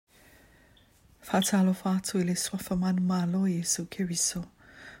Faataoto I le malo Iesu Keriso.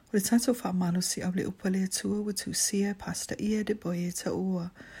 O le tatou whaamalo si au le upa le atua wa Tusi Pastor I de boye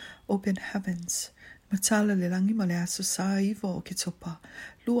taua Open Heavens. MATALA le langi ma le asauā iwa OKETOPA.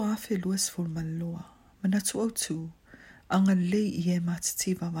 Lua afe luas fulmalua. Manatu Autu. Agalelei I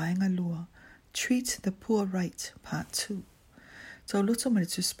matitiva vaenga lua. Treat the poor right, part 2. Tauloto ma le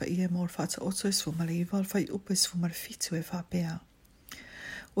Tusi Paia mo le Faataoto e sfumaleiva o le Faitauga e sfumalfitu e faapea.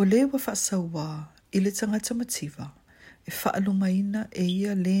 O le wa asauā I le tagata mativa, e alumaina e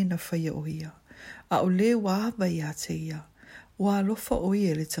ia lena faia o ia, a o le wa ia te ia, wa alofa o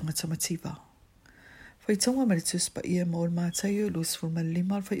ia le tagata mativa. Faitauga ma le Tusi Paia mo le Mataio lus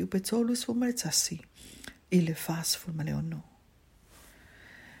fulmalima le faiupetolu lus fulmaletasi, I le fulmaleono.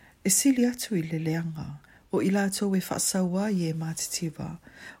 E sili atu I le leaga, o I latou e asauā I matitiva,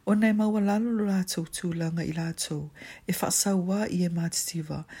 o nei maulalo latou tulaga I latou, e asauā I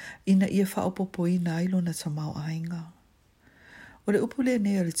matitiva, ina ia faaopoopoina ai lona tamāoaiga. O le upu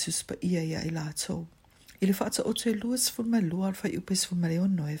lenei le Tusi Paia ia I latou, I le Faataoto e luas fulmalua al faiupe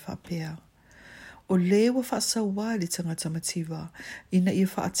fulmaleono e faapea. O le wa asauā le tagata mativa, ina ia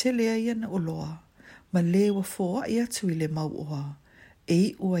atele ia na oloa, ma le wa foa ia atu I le mauoa,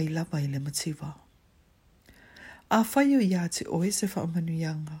 e ua I lava I le mativa. A faia ia te oe se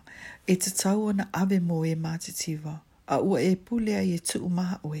whaamanuianga, e te tau ona ave mo e matitiva, a ua e pulea I e tu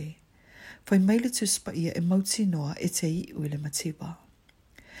umaha oe. Fai mai le Tusi Paia e mauti noa e te I ua le mativa.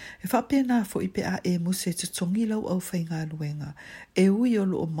 E whapea nā fo ipe a e muse te tongi lau au fai ngā luenga, e ui o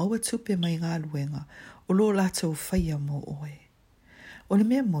lo o maua tupe mai ngā luenga, o lo latou faia mo oe. O le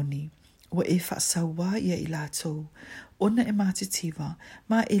mea moni, ua e asauā ia I latou, ona e matitiva,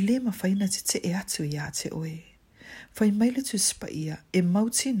 ma e le mawhaina tete'e atu ia te oe. Fai mai le Tusi Paia e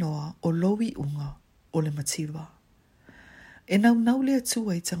mauti noa o lowi unga o le mativa. E nau le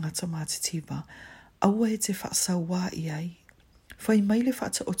atua I tagata matitiva, aua e te asauā I ai. Fai mai le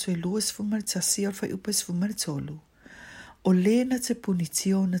Faataoto e luas fumaletasi al fai upes fumaletolu. O le na te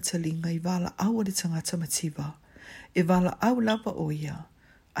punitio na talinga I wala au le tagata mativa, e wala au lava o ia,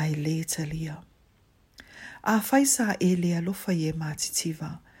 ai le talia. A fai sa e le alofa I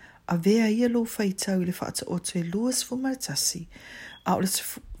matitiva, a vea ia lo faitau I le Faataoto e luas fumaletasi, a o le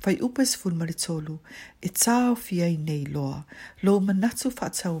fai upes fumaletolu, e tāo fia I nei loa, lo Manatu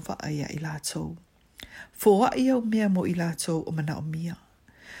Autu ia I latou. Foa ia o mea mo I latou o mana o mia.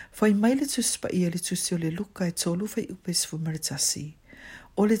 Fai mai le Tusi Paia le tusi o le Luka e tolu fai upes fumaletasi.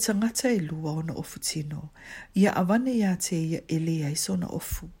 O le tagata e lua o na ofu tino, ia awane ia te ia e le ai so na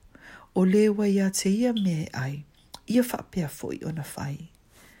ofu. O le wa ia te ia mea ai, ia whapea foi o na fai.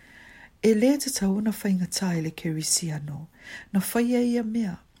 E le te tau na whai ngatai le kerisiano, na whaia ia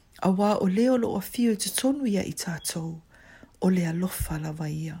mea, a wā o leo lo a fio te tonu ia I tātou, o le alofa lava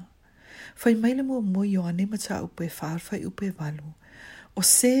ia. Fai mai le mua moi o ane mata upe whaalfai upe walu, o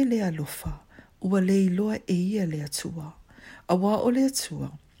se le alofa, ua le iloa e ia le atua, a wā o le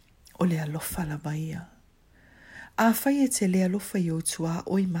atua, o le alofa lava ia. A whai e te le alofa I o tua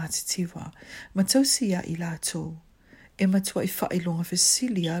o I matitiva, ma tausi ia I latou, e matua I whailonga fe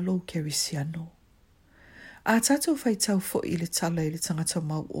sili alo kerisiano. A tatou faitau fo I le tala I le tagata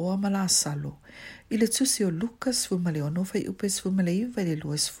mau oa ma Lasalo I le Tusi o Luka sfumaleono fai upe sfumaleiva I le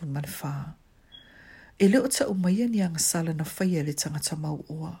lua sfumalfa. E leo ta umaia ni angasala na faia le tagata mau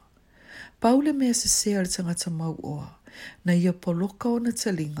oa. Paule mea se sea le tagata mau oa, na ia poloka o na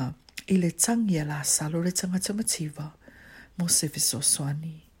talinga I le tangi a Lasalo le tagata mativa, mo se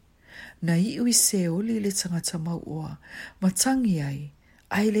fesoswani. Na iui se oli le tagata mau oa, ma tangi ai,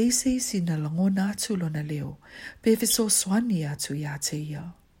 ai le isi na langona atu lona leo, pe fesoswani atu ia te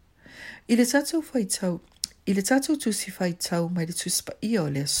ia. I le tatou tusi faitau mai le Tusi Paia o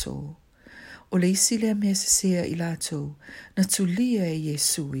le aso. O le isi lea mea se sea I latou, na tulia e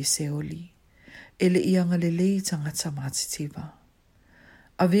Iesu I se oli. E le I Agalelei I tagata matitiva.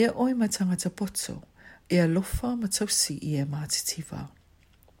 A vea oi ma tagata poto, e alofa ma tausi I matitiva.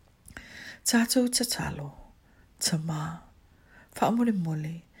 Tatou tatalo, tamā, whaamole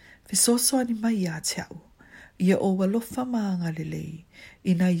mole, fesosoani mai ia te au, ia o alofa ma Agalelei,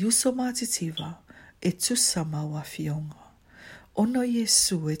 ina Iesu matitiva, e tusa maua fionga. Ono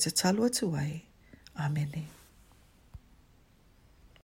Iesu e tatalo atu ai. Amene.